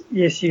Cowboys.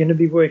 Yes, you're going to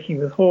be working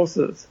with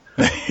horses.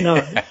 No,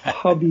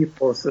 hobby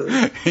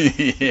horses.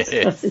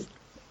 Yes.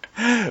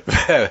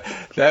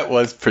 That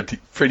was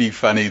pretty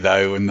funny,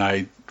 though, when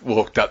they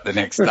walked up the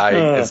next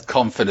day as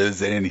confident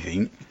as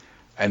anything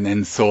and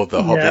then saw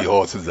the hobby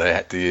horses they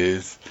had to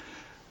use.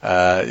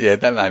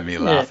 That made me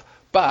laugh. Yeah.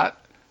 But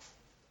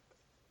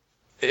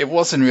it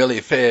wasn't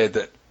really fair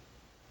that,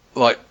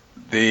 like,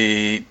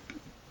 the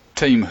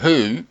team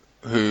who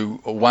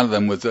one of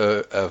them was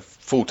a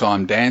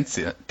full-time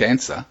dancer,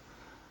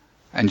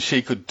 and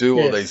she could do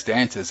all these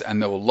dances,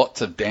 and there were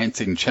lots of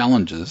dancing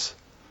challenges.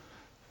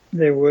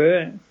 There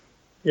were,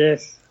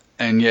 yes.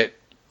 And yet,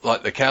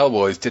 like, the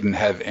Cowboys didn't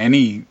have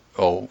any,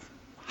 or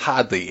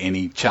hardly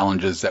any,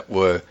 challenges that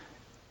were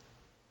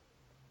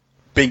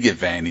big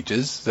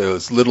advantages. There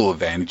was little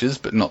advantages,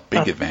 but not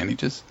big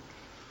advantages.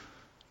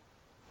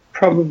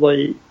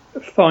 Probably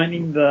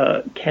finding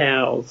the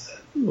cows,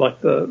 like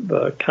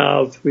the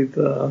cars with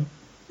the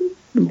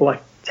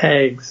black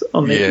tags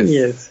on their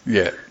ears.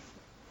 Yeah.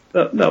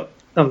 That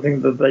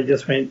something that they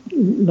just went,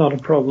 not a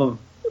problem.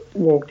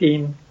 Walked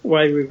in,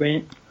 away we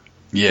went.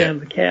 Yeah.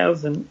 Found the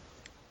cows and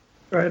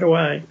straight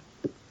away.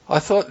 I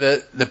thought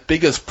that the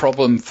biggest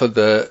problem for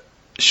the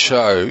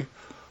show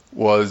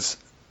was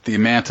the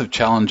amount of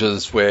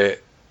challenges where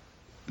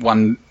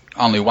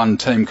only one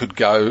team could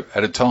go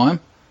at a time.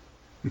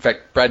 In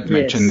fact, Brad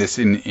mentioned this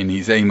in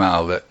his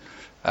email, that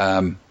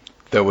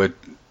there were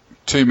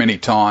too many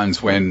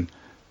times when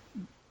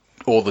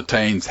all the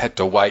teams had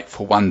to wait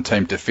for one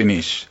team to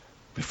finish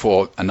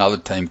before another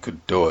team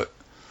could do it.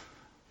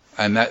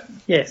 And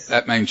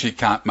that means you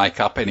can't make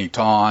up any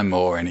time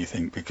or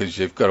anything, because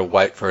you've got to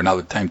wait for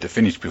another team to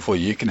finish before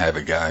you can have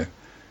a go.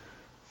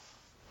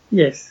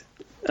 Yes.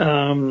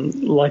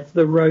 Like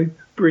the rope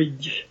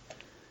bridge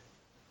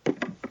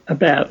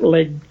about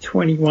leg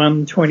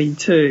 21,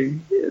 22.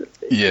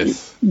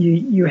 Yes.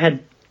 You had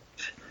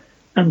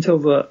until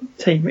the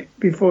team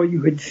before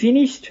you had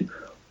finished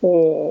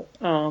or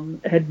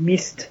had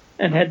missed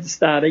and had to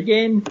start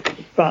again,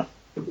 but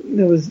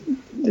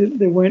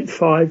there weren't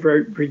 5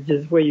 rope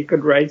bridges where you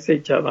could race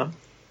each other.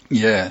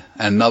 Yeah,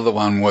 another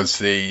one was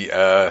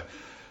the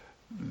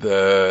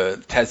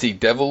Tassie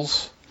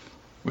Devils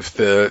with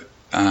the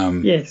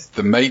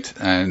meat,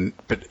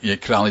 but you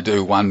could only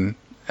do one,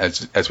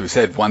 as we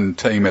said, one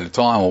team at a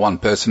time or one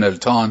person at a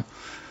time,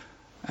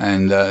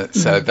 and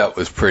so that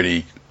was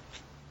pretty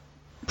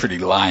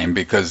lame,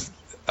 because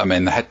I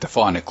mean they had to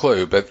find a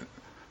clue, but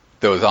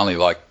there was only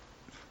like,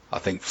 I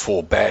think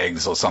 4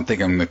 bags or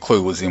something, and the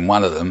clue was in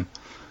one of them,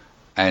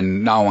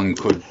 and no one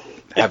could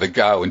have a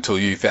go until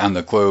you found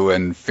the clue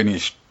and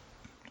finished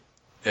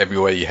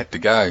everywhere you had to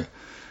go.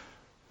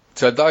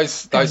 So those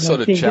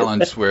sort of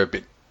challenges were a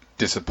bit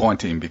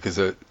disappointing, because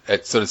it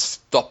sort of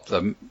stopped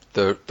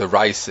the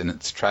race in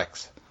its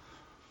tracks.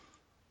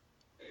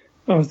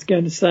 I was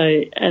going to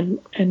say, and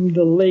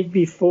the leg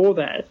before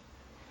that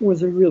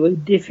was a really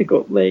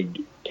difficult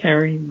leg,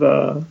 carrying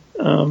the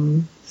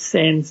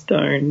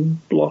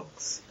sandstone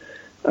blocks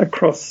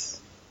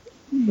across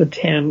the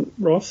town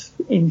Ross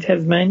in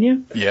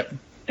Tasmania. Yep.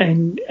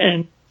 And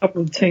a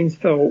couple of teams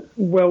fell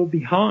well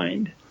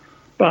behind,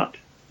 but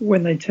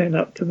when they turned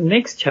up to the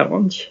next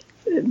challenge,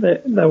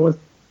 there was...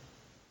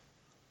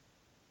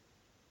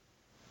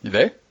 You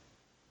there?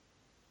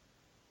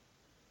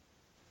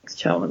 Next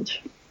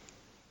challenge.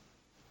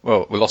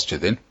 Well, we lost you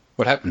then.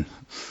 What happened?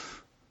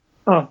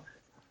 Oh,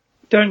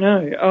 don't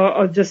know.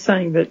 I was just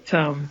saying that,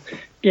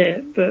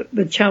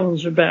 the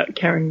challenge about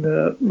carrying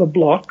the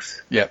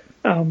blocks. Yep.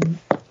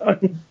 I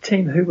think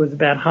Team Who was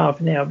about half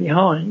an hour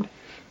behind,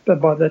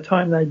 but by the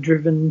time they'd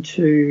driven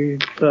to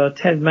the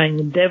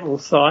Tasmanian Devil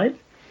site,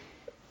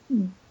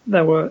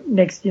 they were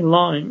next in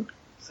line.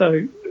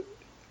 So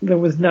there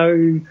was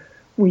no,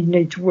 we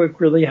need to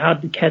work really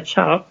hard to catch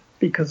up,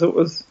 because it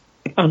was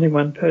only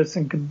one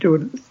person could do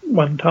it at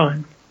one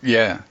time.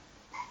 Yeah.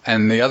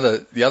 And the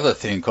other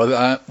thing,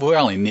 cause we're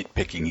only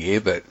nitpicking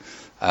here, but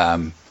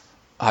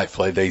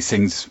hopefully these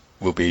things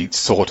will be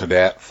sorted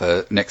out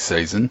for next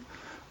season.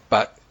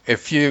 But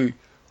if you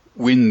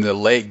win the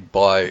leg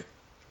by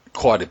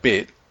quite a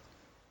bit,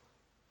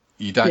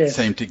 you don't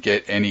seem to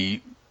get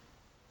any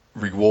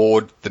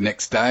reward the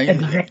next day.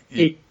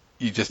 Exactly.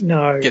 You just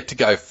get to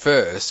go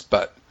first,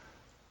 but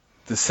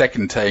the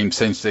second team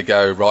seems to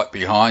go right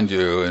behind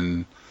you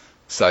and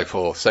so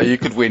forth. So you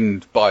could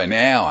win by an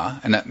hour,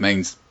 and that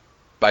means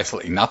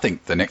basically nothing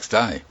the next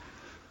day.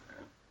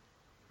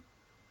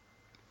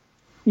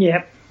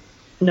 Yeah.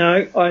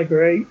 No, I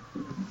agree.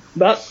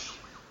 But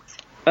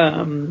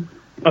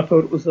I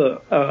thought it was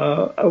a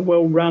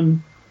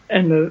well-run,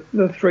 and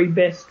the three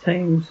best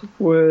teams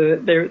were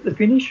there at the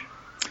finish.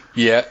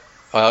 Yeah,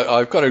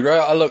 I've got to agree.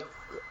 Look,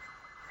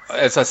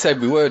 as I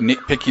said, we were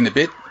nitpicking a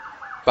bit,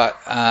 but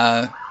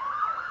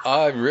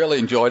I really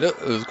enjoyed it.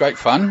 It was great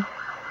fun.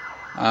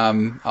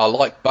 I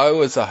like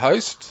Bo as a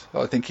host.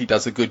 I think he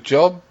does a good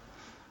job.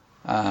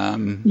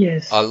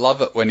 Yes. I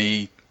love it when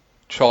he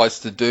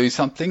tries to do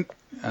something.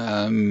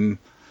 The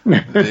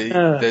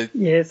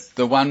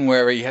one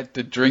where he had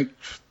to drink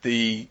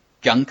the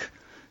gunk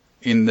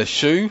in the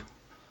shoe,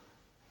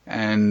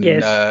 and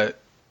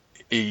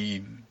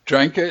he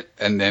drank it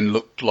and then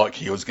looked like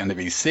he was going to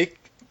be sick,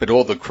 but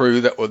all the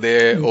crew that were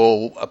there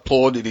all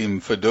applauded him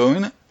for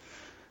doing it.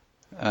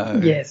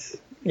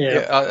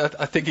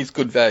 I think he's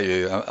good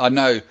value. I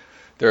know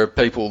there are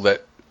people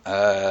that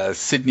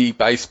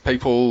Sydney-based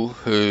people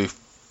who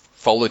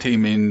followed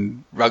him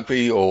in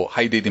rugby or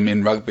hated him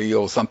in rugby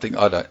or something.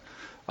 I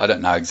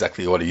don't know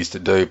exactly what he used to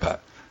do,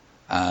 but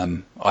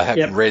I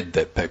have read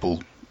that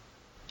people,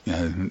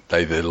 they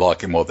either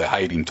like him or they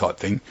hate him type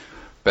thing.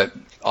 But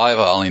I've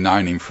only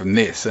known him from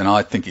this, and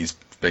I think he's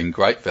been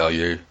great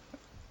value.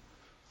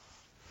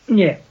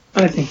 Yeah,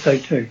 I think so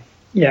too.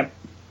 Yeah.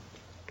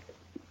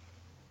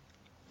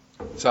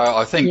 So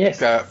I think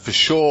for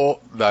sure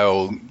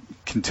they'll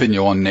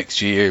continue on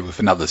next year with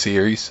another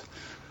series.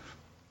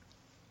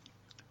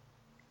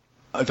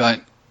 I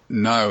don't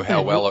know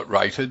how well it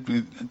rated.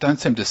 We don't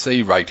seem to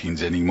see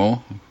ratings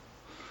anymore.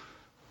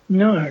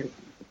 No,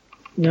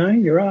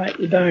 you're right,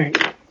 you don't.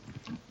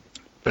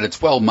 But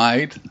it's well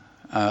made.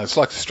 It's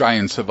like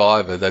Australian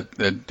Survivor.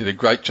 They did a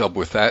great job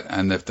with that,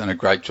 and they've done a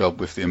great job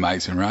with The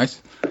Amazing Race.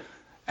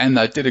 And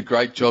they did a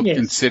great job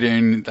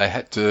considering they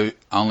had to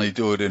only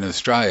do it in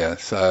Australia.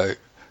 So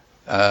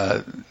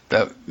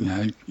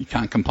you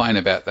can't complain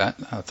about that.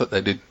 I thought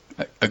they did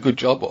a good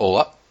job all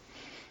up.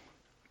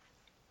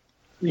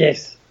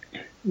 Yes.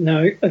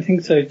 No, I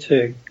think so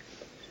too.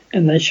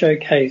 And they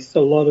showcased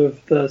a lot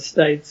of the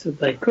states that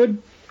they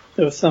could.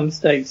 There were some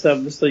states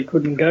obviously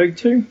couldn't go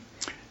to.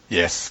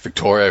 Yes,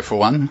 Victoria for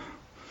one.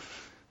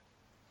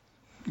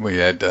 We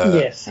had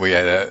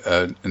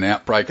an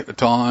outbreak at the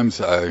time,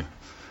 so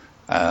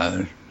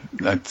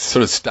they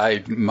sort of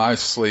stayed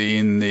mostly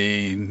in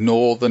the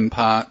northern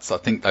parts. I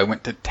think they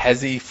went to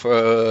Tassie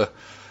for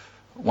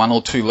one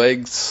or two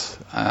legs.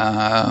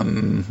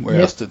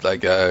 Where else did they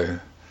go?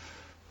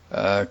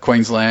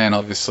 Queensland,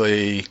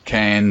 obviously,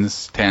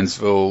 Cairns,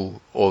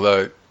 Townsville, all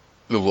the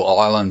little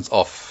islands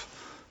up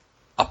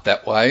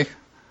that way,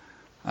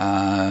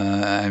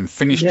 and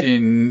finished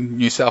in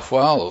New South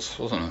Wales,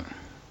 wasn't it?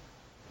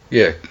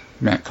 Yeah,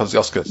 Mount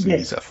Kosciuszko's in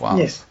New South Wales.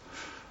 Yes.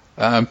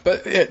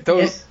 But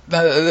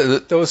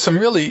there was some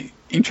really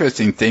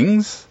interesting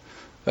things.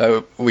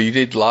 We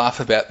did laugh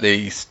about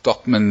the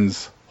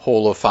Stockman's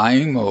Hall of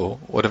Fame or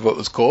whatever it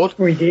was called.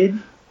 We did.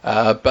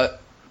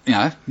 But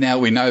now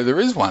we know there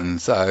is one,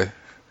 so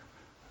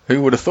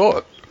who would have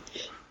thought?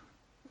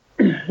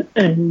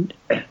 And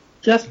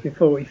just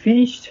before we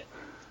finished,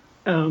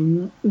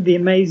 the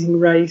Amazing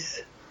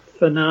Race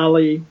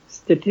finale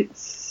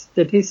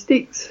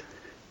statistics,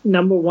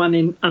 number one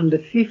in under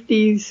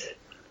 50s,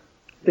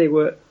 there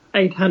were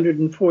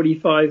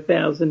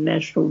 845,000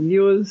 national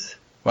viewers.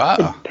 Wow.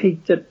 It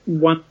peaked at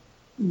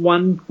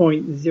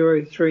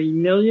 1.03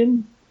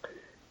 million.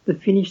 The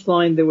finish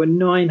line, there were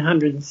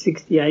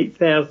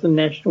 968,000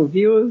 national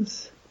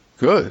viewers.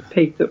 Good.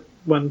 Peaked at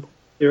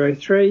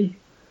 1.03.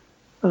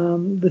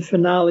 The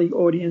finale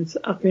audience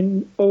up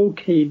in all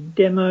key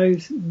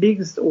demos,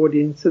 biggest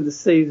audience of the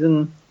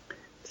season,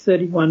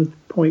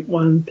 31.4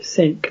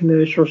 38.1%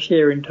 commercial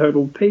share in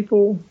total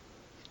people.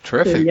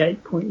 Terrific.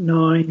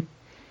 38.9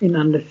 in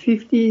under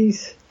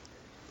 50s.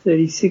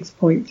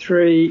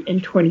 36.3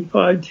 in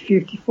 25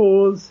 to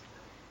 54s.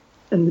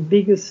 And the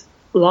biggest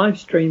live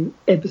stream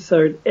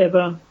episode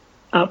ever,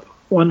 up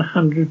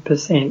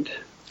 100%.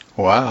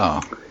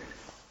 Wow.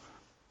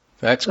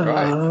 That's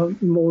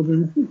great. More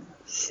than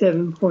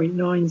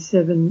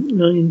 7.97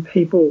 million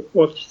people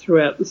watched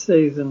throughout the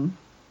season.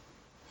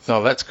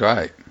 So that's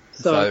great.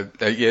 So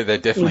they're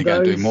definitely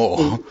going to do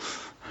more.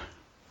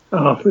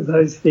 With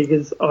those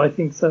figures, I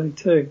think so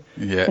too.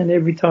 Yeah. And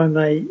every time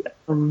they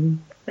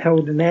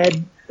held an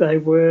ad, they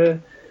were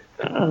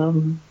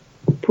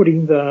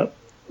putting the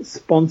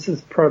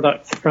sponsors'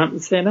 products front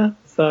and centre.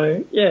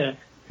 So, yeah.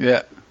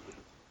 Yeah.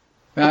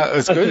 No, it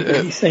was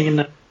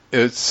good. It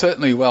was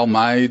certainly well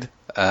made,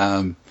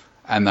 and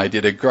they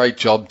did a great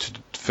job to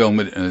film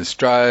it in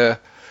Australia.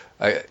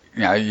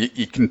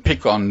 You can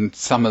pick on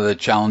some of the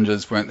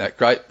challenges weren't that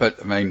great,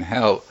 but I mean,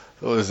 hell,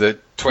 it was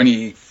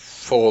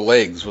 24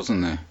 legs,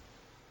 wasn't there?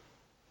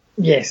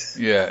 Yes.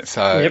 Yeah.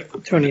 So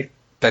 20.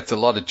 That's a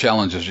lot of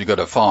challenges you've got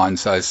to find.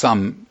 So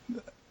some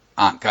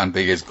aren't going to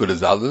be as good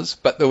as others,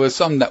 but there were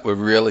some that were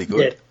really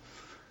good.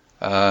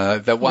 Yeah.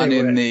 The one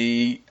in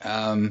the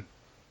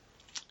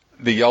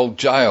old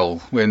jail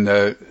when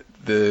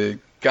the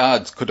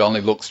guards could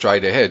only look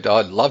straight ahead. I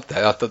loved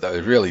that. I thought that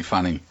was really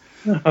funny.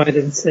 Hide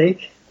and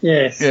seek.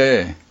 Yes.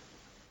 Yeah.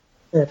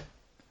 Yeah.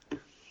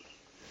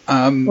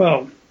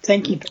 Well,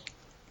 thank you.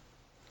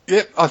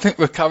 Yep, I think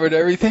we've covered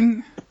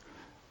everything.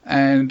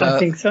 And I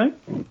think so.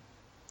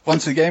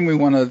 Once again, we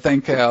want to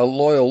thank our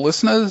loyal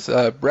listeners,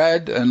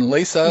 Brad and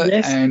Lisa,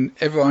 and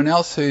everyone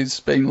else who's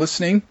been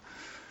listening.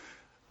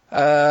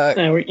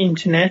 Our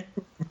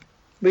international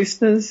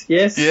listeners,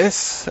 yes.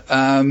 Yes.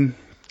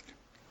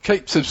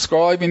 Keep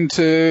subscribing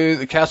to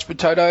the Couch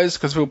Potatoes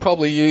because we'll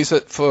probably use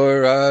it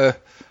for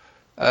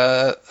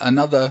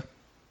another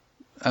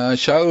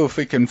show if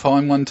we can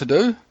find one to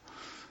do.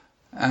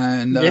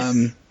 And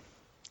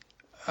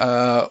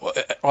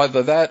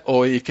either that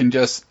or you can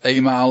just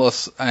email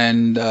us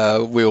and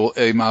we'll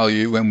email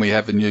you when we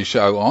have a new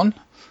show on.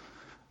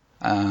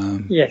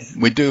 Yes.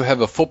 We do have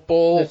a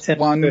football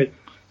one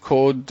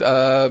called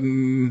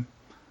The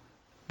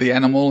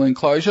Animal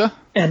Enclosure.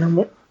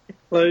 Animal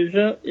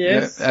Enclosure,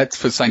 yes. Yeah, that's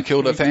for St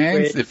Kilda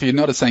fans. If you're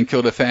not a St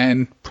Kilda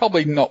fan,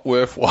 probably not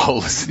worthwhile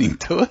listening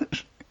to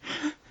it.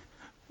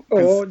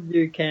 Or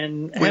you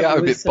can have we are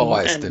a bit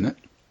biased in it.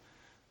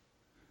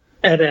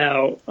 At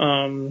our,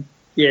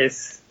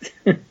 yes.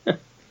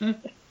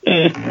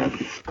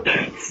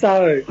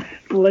 So,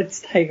 let's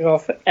take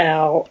off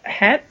our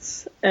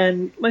hats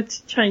and let's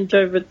change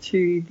over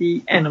to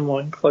the Animal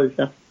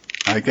Enclosure.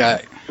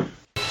 Okay.